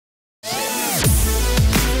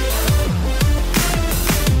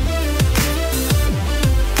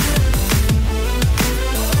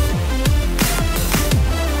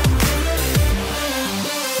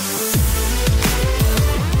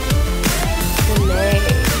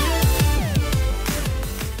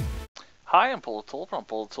Hi, I'm Paul from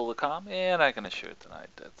Portingkit, and I'm gonna show you tonight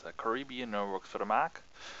that Caribbean works for the Mac.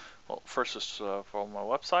 Well, first is from my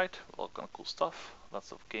website, all kind of cool stuff,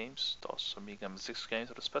 lots of games, those Amiga M6 games,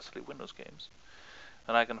 but especially Windows games.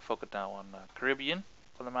 And I'm gonna focus now on Caribbean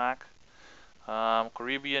for the Mac.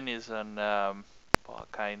 Caribbean is an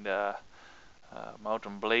kind of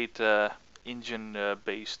Mountain Blade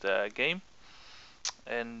engine-based game,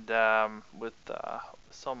 and with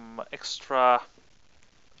some extra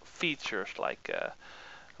features like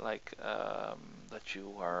that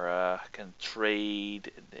you are can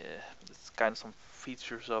trade. It's kind of some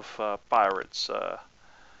features of Pirates.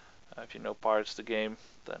 If you know Pirates the game,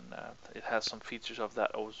 then it has some features of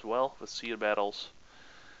that as well with sea battles,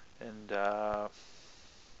 and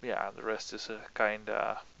yeah, the rest is kind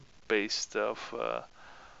of based of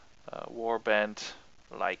warband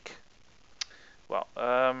like. Well,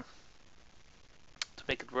 to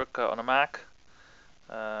make it work on a Mac,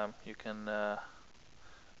 you can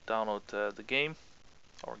download the game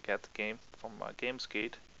or get the game from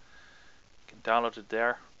Gamesgate. You can download it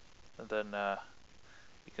there, and then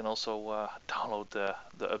you can also download the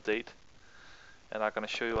update. And I'm going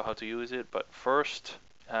to show you how to use it, but first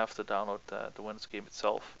you have to download the Windows game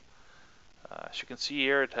itself. As you can see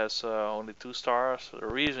here, it has only 2 stars. The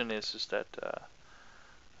reason is that it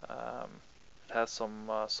has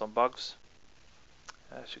some bugs,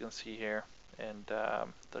 as you can see here, and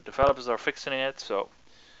the developers are fixing it. So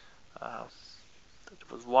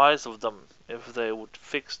it was wise of them if they would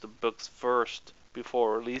fix the bugs first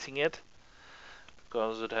before releasing it,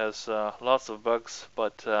 because it has lots of bugs,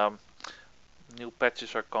 but new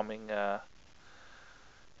patches are coming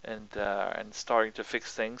and starting to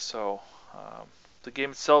fix things. So the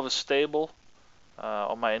game itself is stable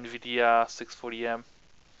on my NVIDIA 640M.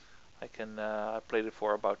 I played it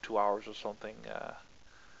for about 2 hours or something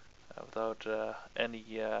without any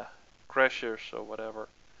crashes or whatever.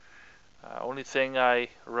 Only thing I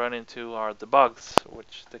run into are the bugs,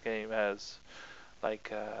 which the game has,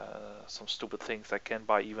 like some stupid things. I can't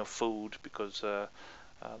buy even food because the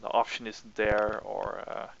option isn't there,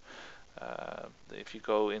 or if you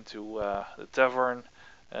go into the tavern,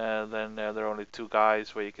 then there are only 2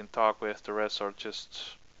 guys where you can talk with. The rest are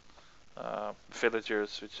just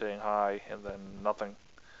villagers which saying hi and then nothing.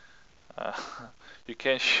 Uh, you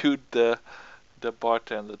can shoot the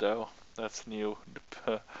bartender though. That's new,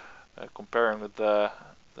 comparing with the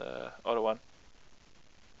other one,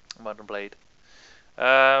 Modern Blade.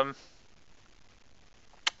 Um,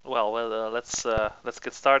 let's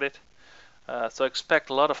get started. So expect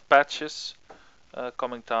a lot of patches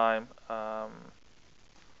coming time.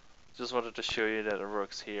 Just wanted to show you that it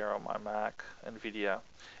works here on my Mac, NVIDIA.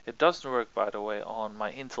 It doesn't work, by the way, on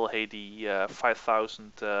my Intel HD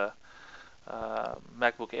 5000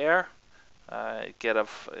 MacBook Air. It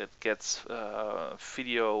gets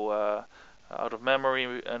video out of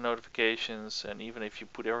memory notifications, and even if you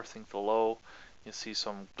put everything to low, you see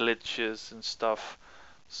some glitches and stuff.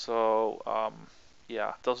 So yeah,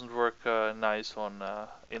 it doesn't work nice on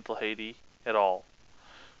Intel HD at all.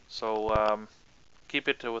 So keep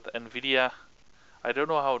it with NVIDIA. I don't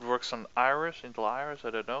know how it works on Intel Iris. I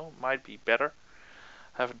don't know. Might be better.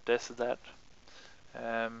 Haven't tested that.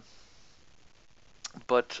 Um,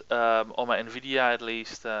 but on my NVIDIA, at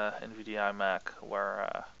least, NVIDIA iMac,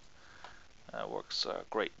 where works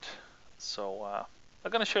great. So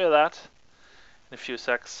I'm gonna show you that in a few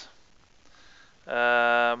secs.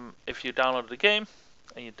 If you download the game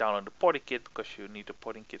and you download the Portingkit, because you need the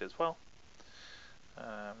Portingkit as well.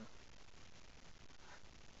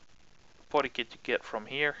 Portingkit you get from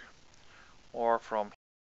here or from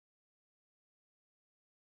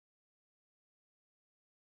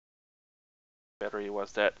battery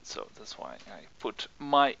was that, so that's why I put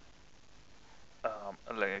my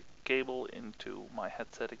cable into my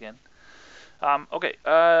headset again. Okay,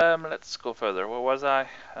 let's go further. Where was I?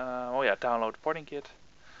 Oh yeah, download Portingkit.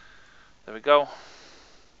 There we go.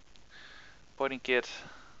 Portingkit.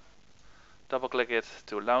 Double click it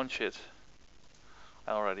to launch it.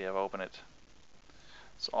 I already have opened it.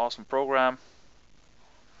 It's an awesome program.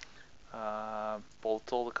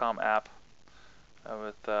 Portingkit app.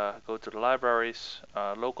 Go to the libraries,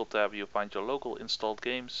 local tab, you find your local installed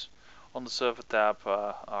games. On the server tab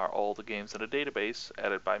are all the games in the database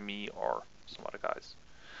added by me or some other guys.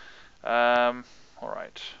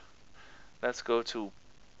 Alright, let's go to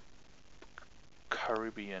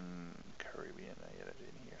Caribbean. I get it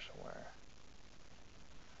in here somewhere.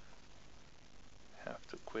 Have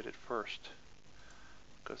to quit it first,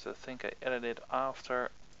 because I think I edited it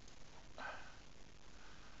after.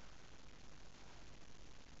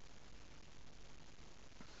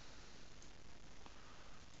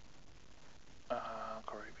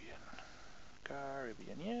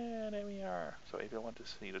 Caribbean. Yeah, there we are. So if you want to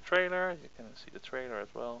see the trailer, you can see the trailer as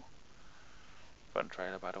well. Fun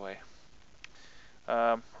trailer, by the way.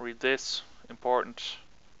 Read this. Important.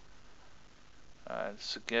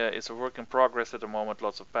 It's a work in progress at the moment,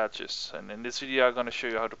 lots of patches. And in this video I'm going to show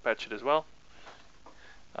you how to patch it as well.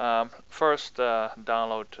 First,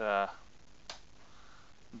 download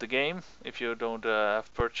the game. If you don't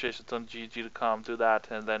have purchased it on GG.com, do that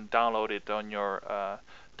and then download it on your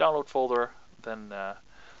download folder. Then the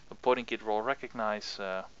Portingkit will recognize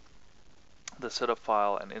the setup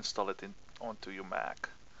file and install it onto your Mac.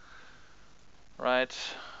 Right.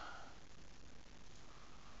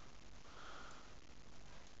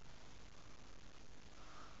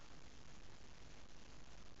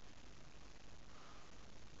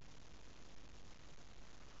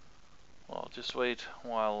 Well, just wait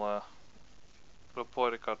while the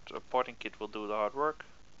Portingkit will do the hard work.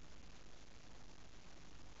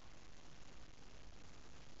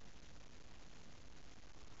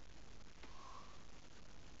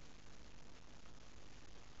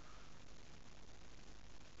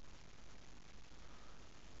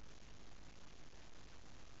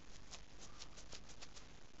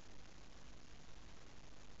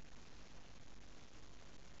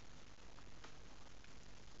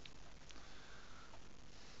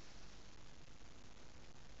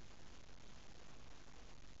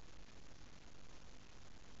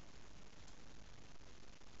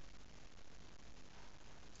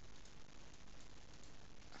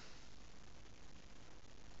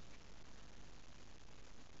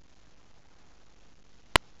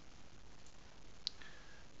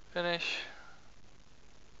 Finish.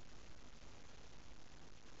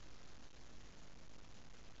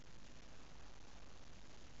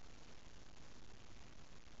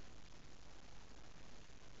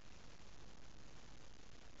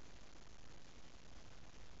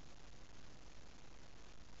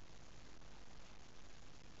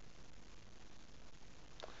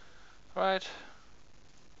 Right.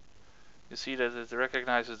 You see that it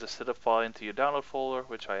recognizes the setup file into your download folder,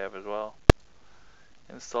 which I have as well.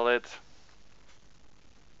 Install it.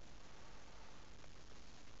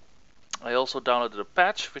 I also downloaded a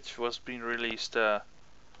patch which was being released 2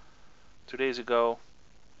 days ago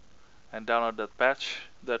and download that patch.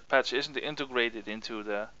 That patch isn't integrated into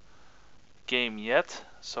the game yet,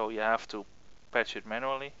 so you have to patch it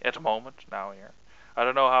manually at the moment now here. I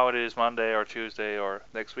don't know how it is Monday or Tuesday or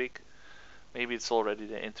next week. Maybe it's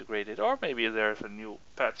already integrated, or maybe there's a new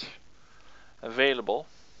patch available.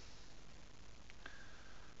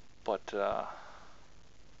 But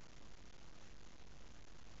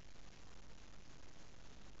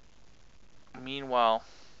meanwhile,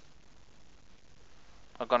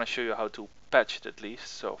 I'm gonna show you how to patch it at least.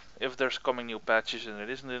 So if there's coming new patches and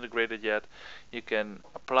it isn't integrated yet, you can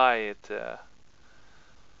apply it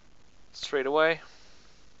straight away.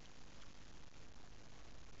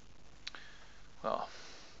 Well,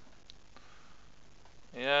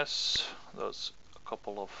 yes, there's a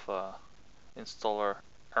couple of installer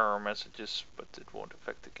error messages, but it won't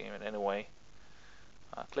affect the game in any way.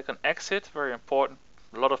 Click on exit, very important.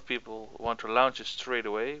 A lot of people want to launch it straight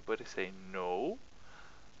away, but they say no.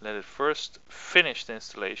 Let it first finish the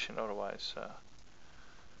installation, otherwise, oh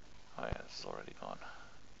yeah, it's already gone.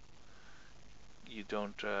 You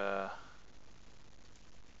don't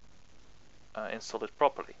install it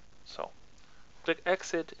properly. So click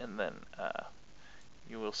exit and then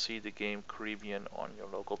you will see the game Caribbean on your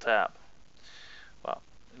local tab. Well,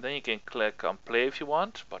 then you can click on play if you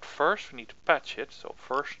want, but first we need to patch it. So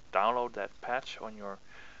first download that patch on your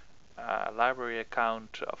library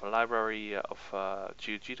account of a library of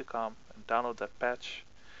GOG.com and download that patch.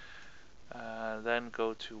 Then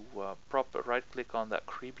go to right click on that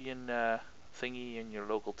Caribbean thingy in your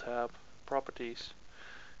local tab, properties,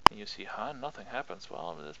 and you see, nothing happens.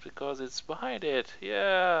 Well, that's because it's behind it.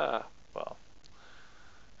 Yeah. Well,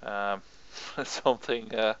 something,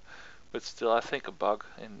 but still, I think a bug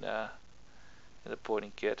in the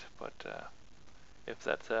Portingkit. But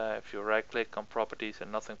if you right click on properties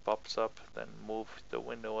and nothing pops up, then move the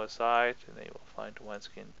window aside and then you will find the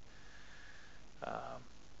OneSkin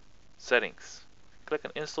settings. Click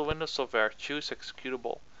on install Windows software, choose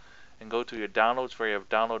executable, and go to your downloads where you have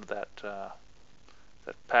downloaded that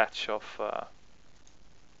patch of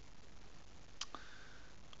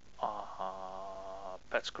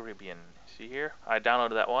Patch Caribbean. See here, I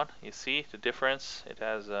downloaded that one. You see the difference? It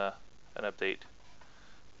has an update.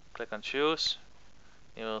 Click on choose.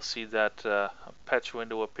 You will see that patch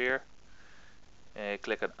window appear. And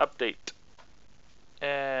click on update,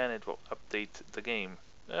 and it will update the game.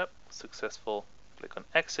 Yep, successful. Click on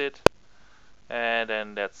exit, and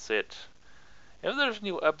then that's it. If there's a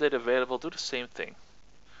new update available, do the same thing.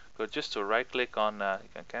 Go just to right click on, you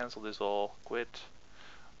can cancel this all, quit.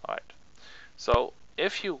 Alright, so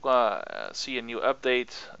if you see a new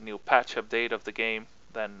update, a new patch update of the game,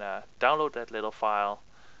 then download that little file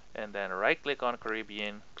and then right click on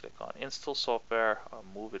Caribbean, click on install software, I'll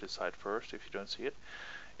move it aside first if you don't see it,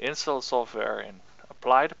 install software and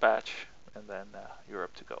apply the patch, and then you're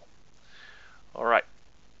up to go. Alright,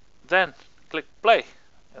 then click play,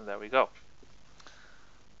 and there we go.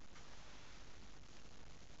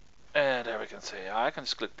 And there we can say, I can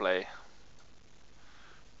just click play.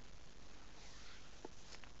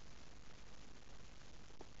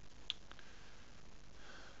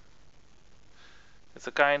 It's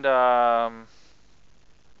a kind of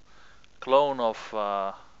clone of,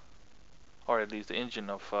 or at least the engine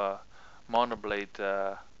of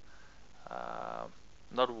Monoblade, not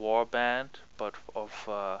Warband, but of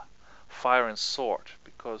Fire and Sword,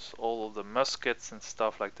 because all of the muskets and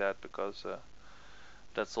stuff like that, because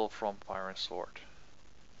that's all from Fire and Sword.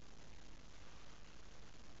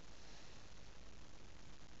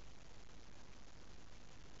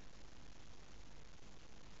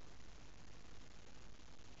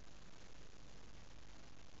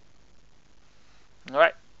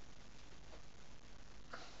 Alright.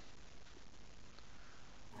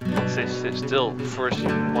 It's still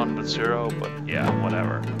version 1.0, but yeah,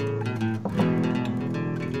 whatever.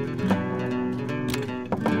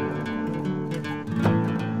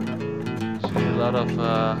 See a lot of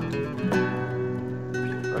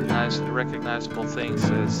recognizable things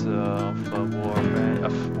as of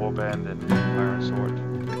Warband and Fire and Sword.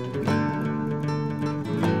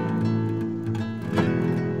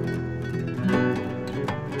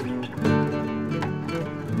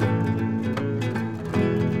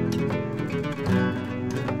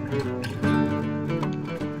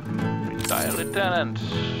 Lieutenant,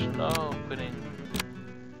 no quitting.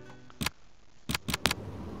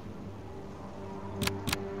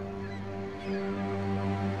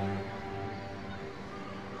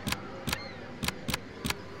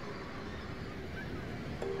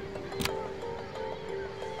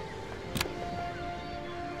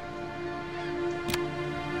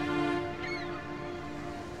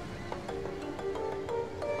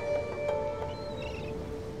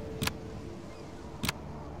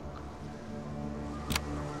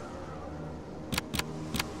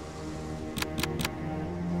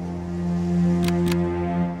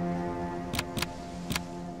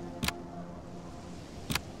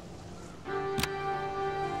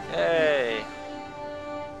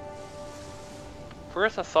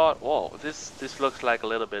 First I thought, whoa, this looks like a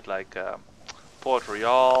little bit like Port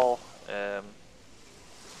Royal,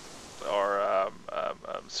 or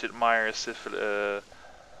Sid Meier's, it's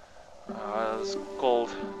called.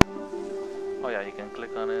 Oh yeah, you can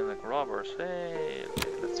click on it like robbers. Hey, okay,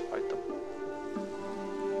 let's fight them.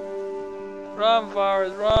 Run,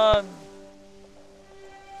 Forrest, run!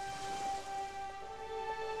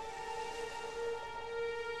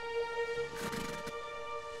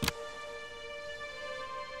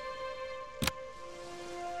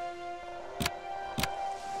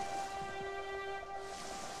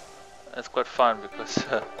 It's quite fun because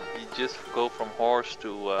you just go from horse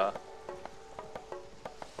to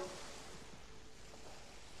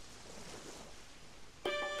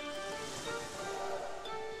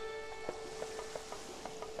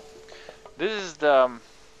this is the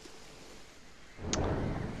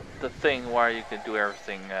thing where you can do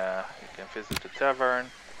everything. You can visit the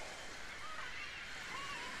tavern.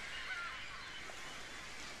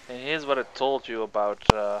 And here's what I told you about.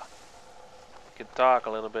 You can talk a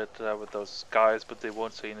little bit with those guys, but they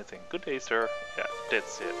won't say anything. Good day, sir. Yeah,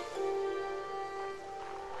 that's it.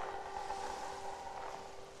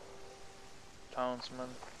 Townsman.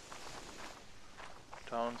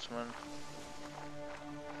 Townsman.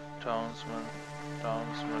 Townsman.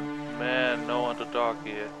 Townsman. Man, no one to talk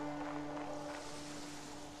here.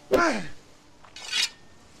 Don't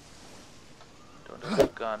have a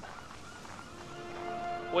gun.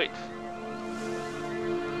 Wait.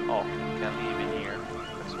 Oh, you can leave in here.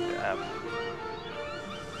 That's what we have.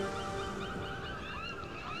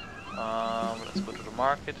 Let's go to the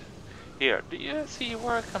market. Here, do you see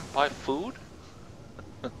where I can buy food?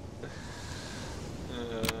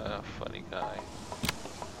 Funny guy.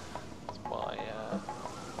 Let's buy a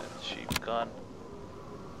cheap gun.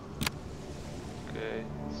 Okay,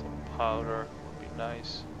 some powder would be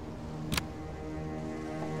nice.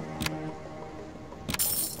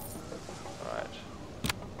 Alright.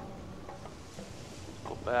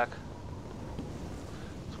 Go back.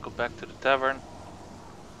 Let's go back to the tavern.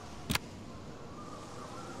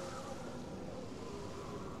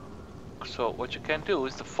 So what you can do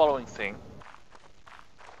is the following thing.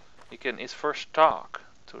 You can first talk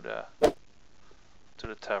to the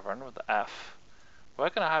tavern with the F. Where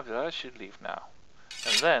can I have that? I should leave now.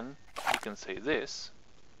 And then you can say this.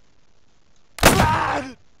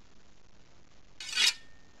 And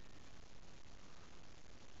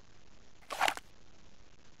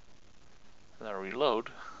then reload.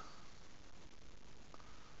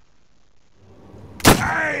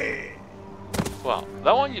 Well,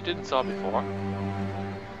 that one you didn't saw before.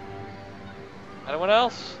 Anyone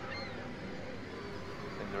else?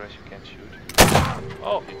 I think the rest you can't shoot.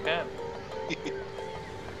 Oh, you can.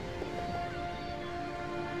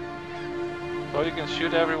 So you can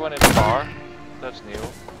shoot everyone in the bar. That's new.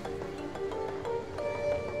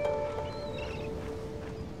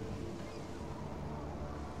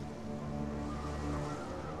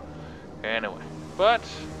 Anyway, but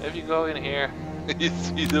if you go in here, you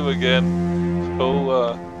see them again.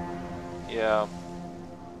 So, yeah,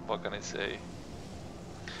 what can I say?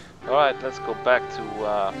 Alright, let's go back to,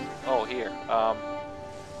 oh, here.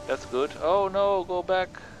 That's good. Oh no, go back.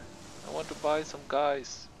 I want to buy some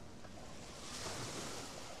guys.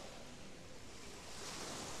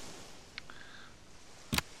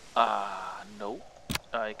 No.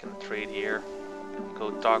 I can trade here.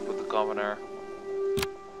 Go talk with the governor.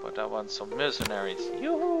 But I want some mercenaries.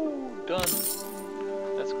 Yoo-hoo! Done.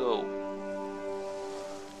 Let's go.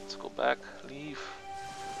 Let's go back. Leave.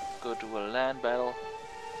 Go to a land battle.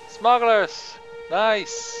 Smugglers!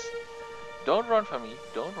 Nice! Don't run from me.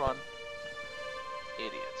 Don't run.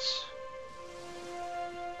 Idiots.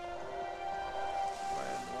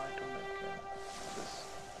 Why don't I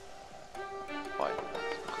just fight with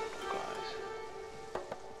those guys?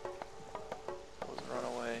 Let's run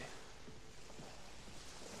away.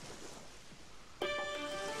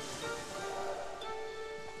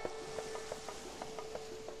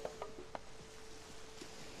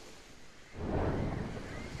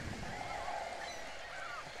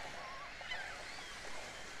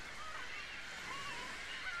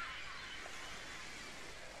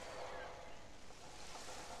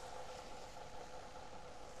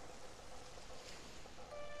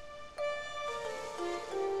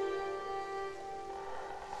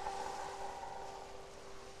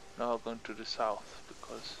 Now going to the south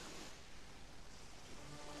because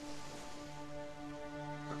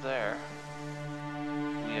there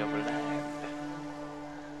we have land.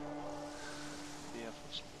 We have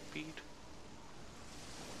some speed.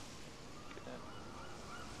 Get in.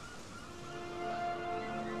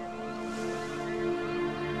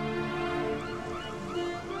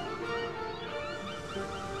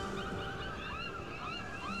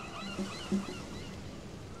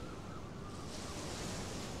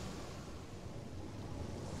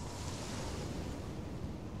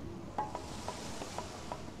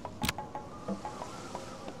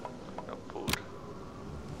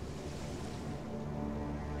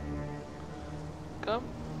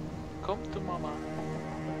 Come to mama.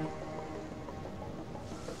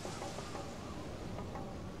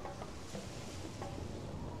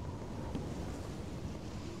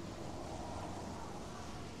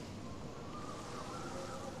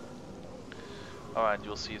 Alright,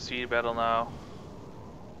 you'll see a speed battle now.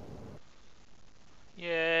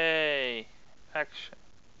 Yay! Action.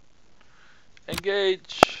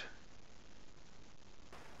 Engage!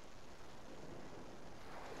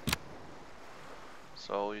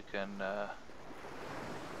 So you can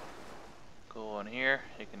go on here,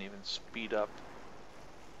 you can even speed up.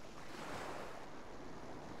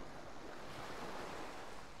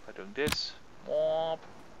 By doing this. Womp.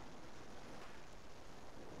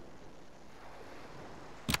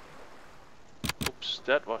 Oops,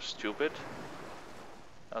 that was stupid.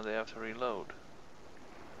 Now they have to reload.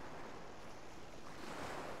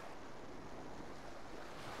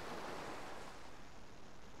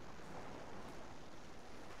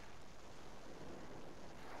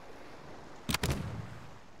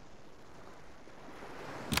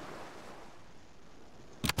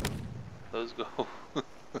 Let's go.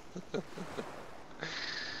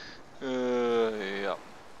 Yeah.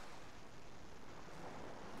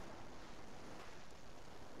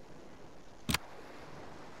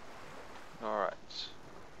 Alright.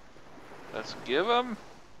 Let's give him.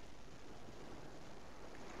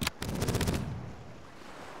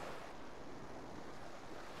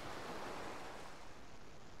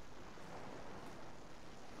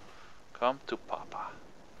 Come to Papa.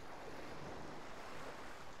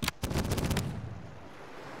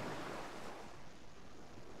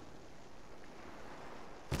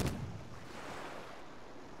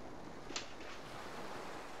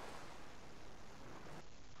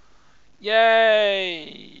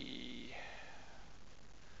 Yay!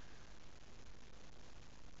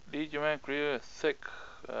 rank real thick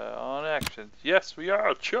on action. Yes, we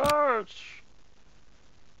are. Charge!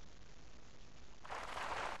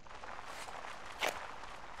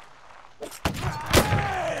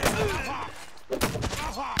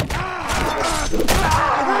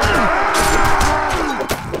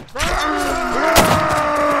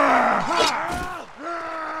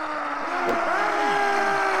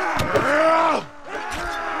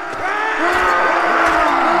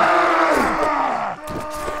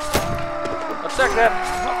 Attack that!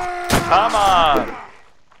 Come on!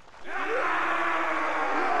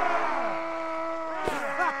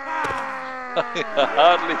 I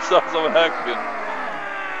hardly saw some action.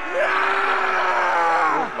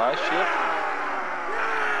 Oh, my ship?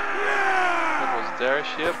 That was their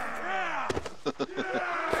ship?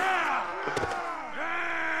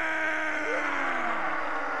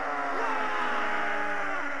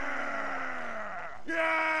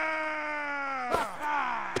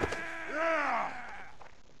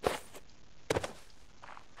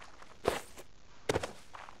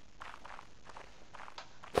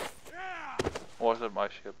 Or was it my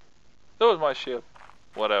ship? That was my ship.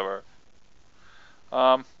 Whatever.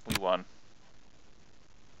 We won.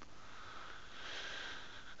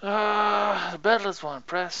 The battle is won.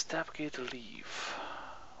 Press tab key to leave.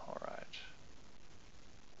 Alright.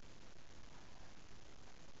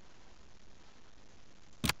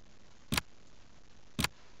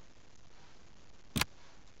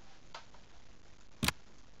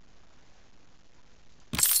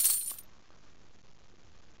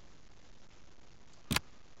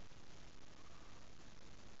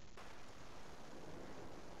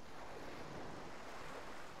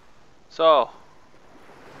 So,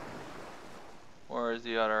 where is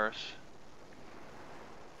the others?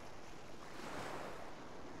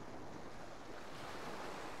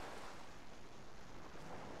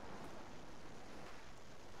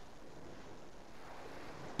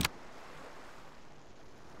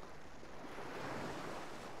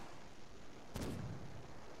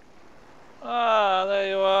 Ah, there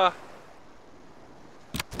you are.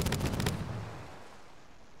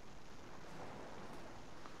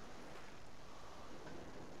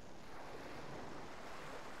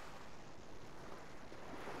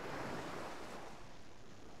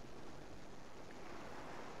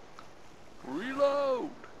 Reload!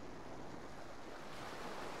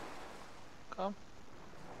 Come.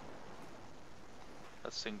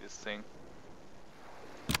 Let's sing this thing.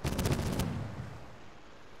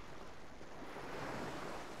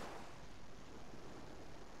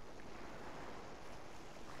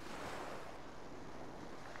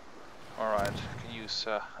 Alright, you can use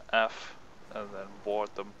F and then board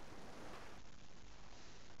them.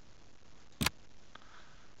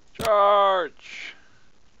 Charge!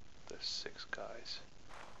 There's 6 guys.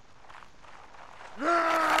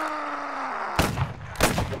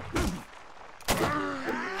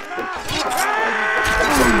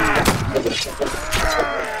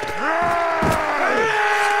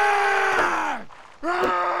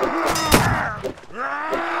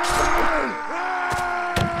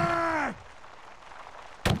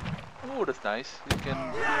 Oh, that's nice. You can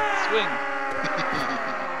swing.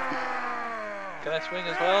 Can I swing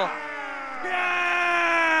as well?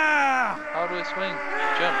 How do I swing?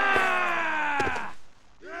 Jump.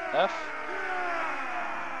 F.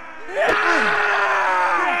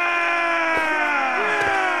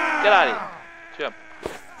 Get out of here. Jump.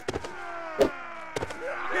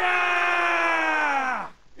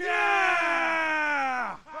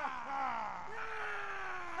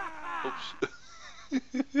 Oops.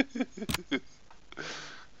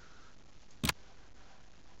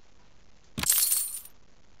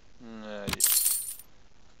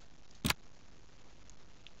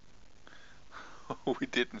 We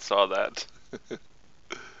didn't saw that.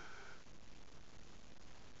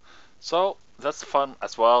 So that's fun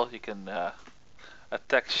as well. You can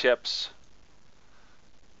attack ships,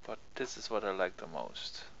 but this is what I like the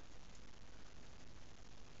most.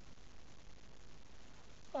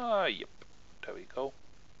 Yep, there we go.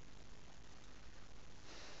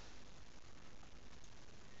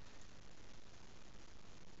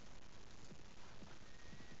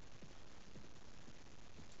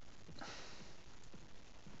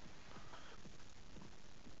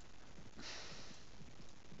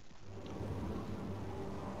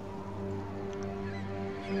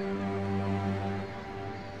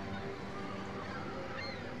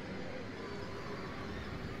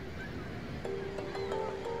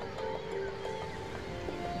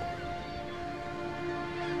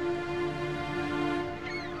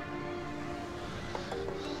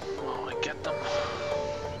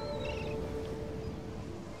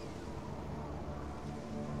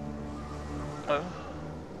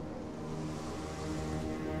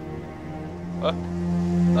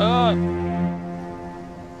 Ah!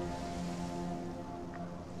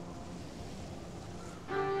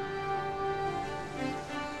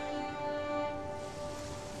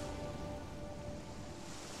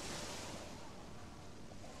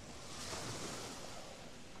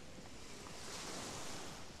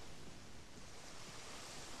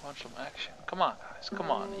 Want some action? Come on, guys, come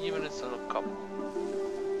on. Even it's a little couple.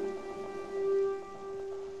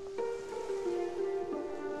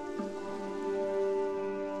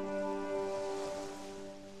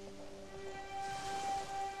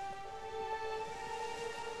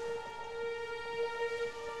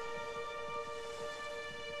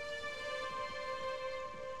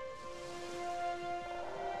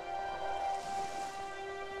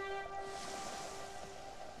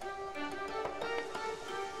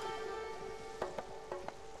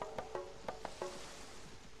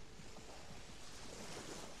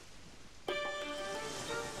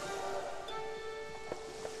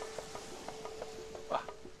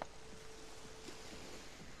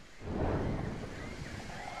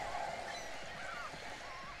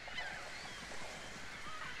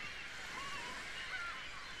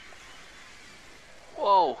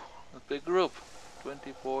 Whoa, a big group.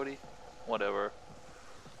 20, 40, whatever.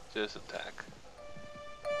 Just attack.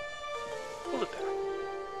 Full attack.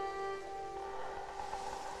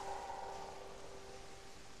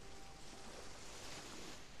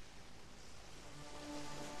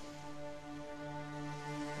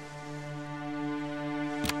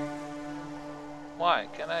 Why?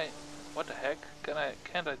 Can I? What the heck? Can't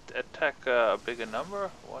I attack a bigger number?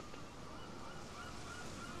 What?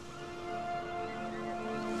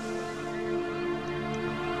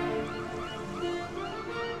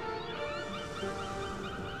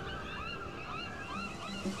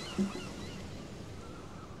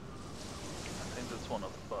 One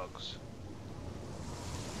of the bugs.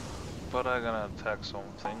 But I'm gonna attack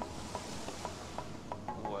something.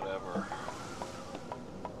 Whatever.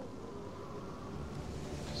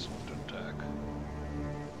 Just want to attack.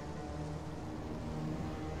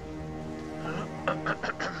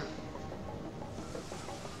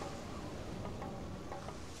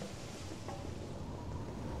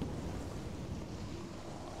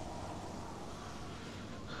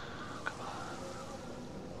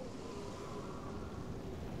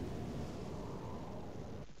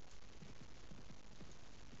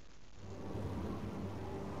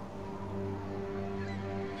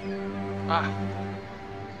 Ah!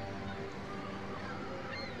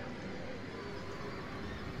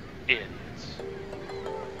 Idiots.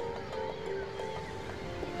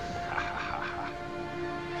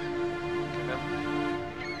 Get him.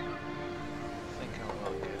 I think I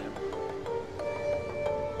will get him.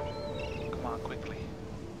 Come on, quickly.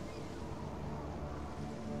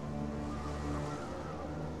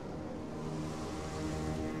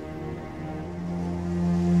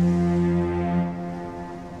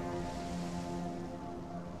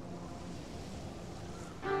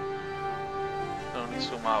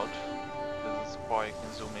 Zoom out. This is why you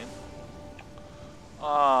can zoom in.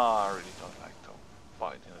 Ah, I really don't like to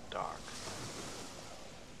fight in the dark.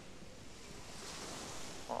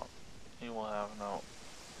 Well, you will have no.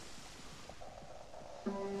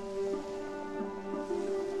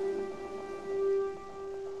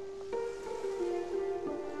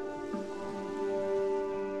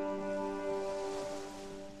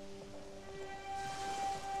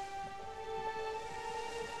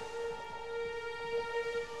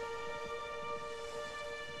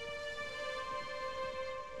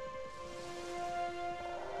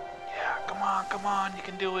 Come on, you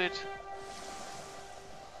can do it.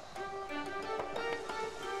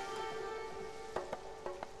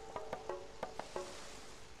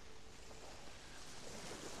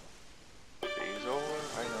 Day's over,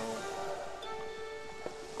 I know.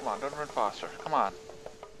 Come on, don't run faster. Come on.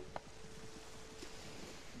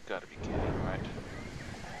 You gotta be kidding, right?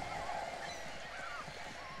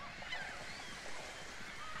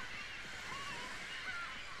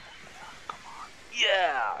 Come on.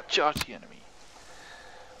 Yeah! Charge the enemy.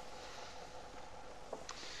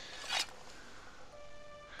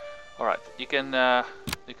 Alright, you can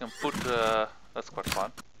put, that's quite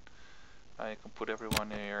fun. You can put everyone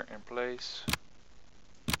here in place.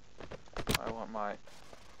 I want my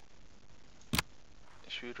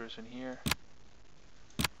shooters in here.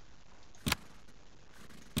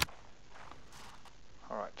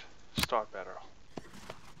 Alright, start battle.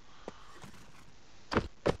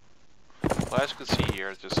 Well, as you can see here,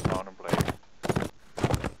 it's just Mount and Blade.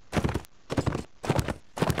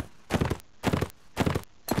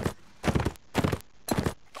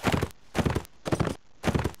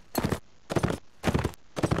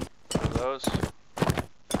 Those.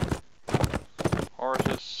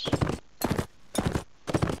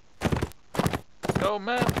 Go,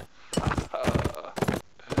 man!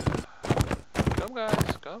 Come,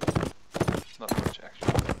 guys, come. Not much,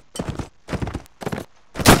 actually.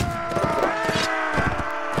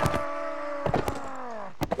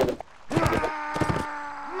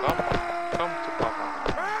 Come to Papa.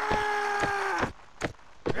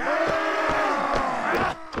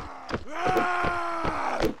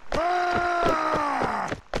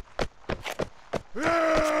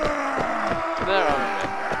 There are men.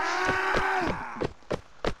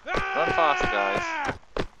 Run fast, guys.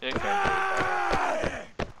 You can do it better.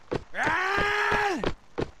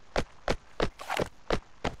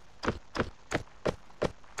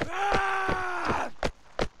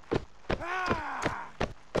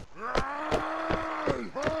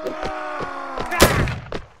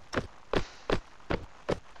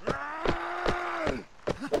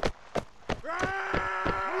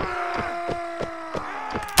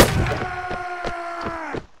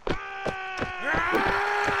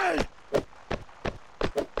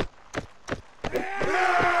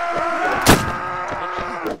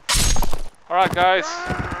 Alright, guys.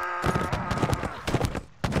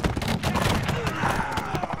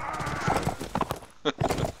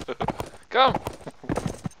 Come!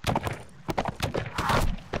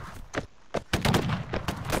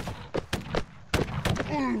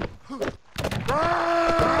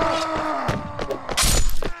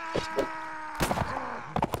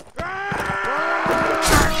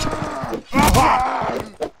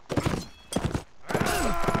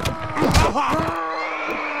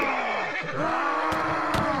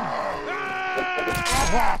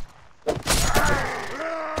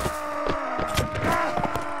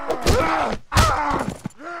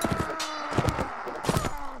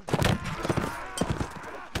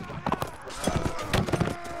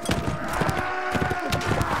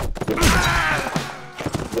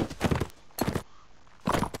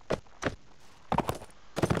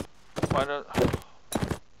 Why don't...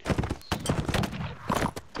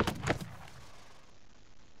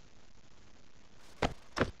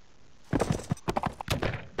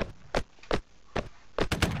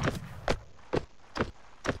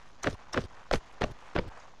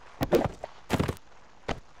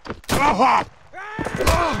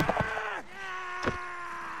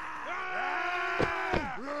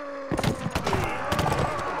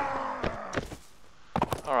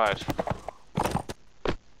 Alright.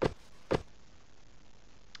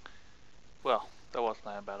 Well, that was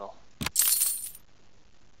not a battle.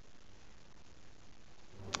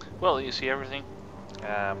 Well, you see everything.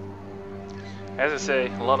 As I say,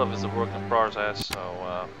 a lot of it's a work in process,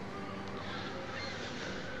 so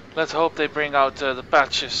let's hope they bring out the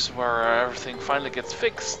patches where everything finally gets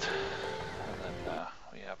fixed, and then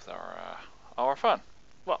we have our fun.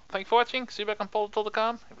 Well, thank you for watching. See you back on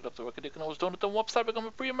Portingkit.com. If you love the work I do, you can always donate to the website, become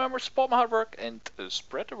a premium member, support my hard work, and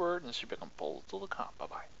spread the word. And see you back on Portingkit.com. Bye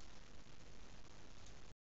bye.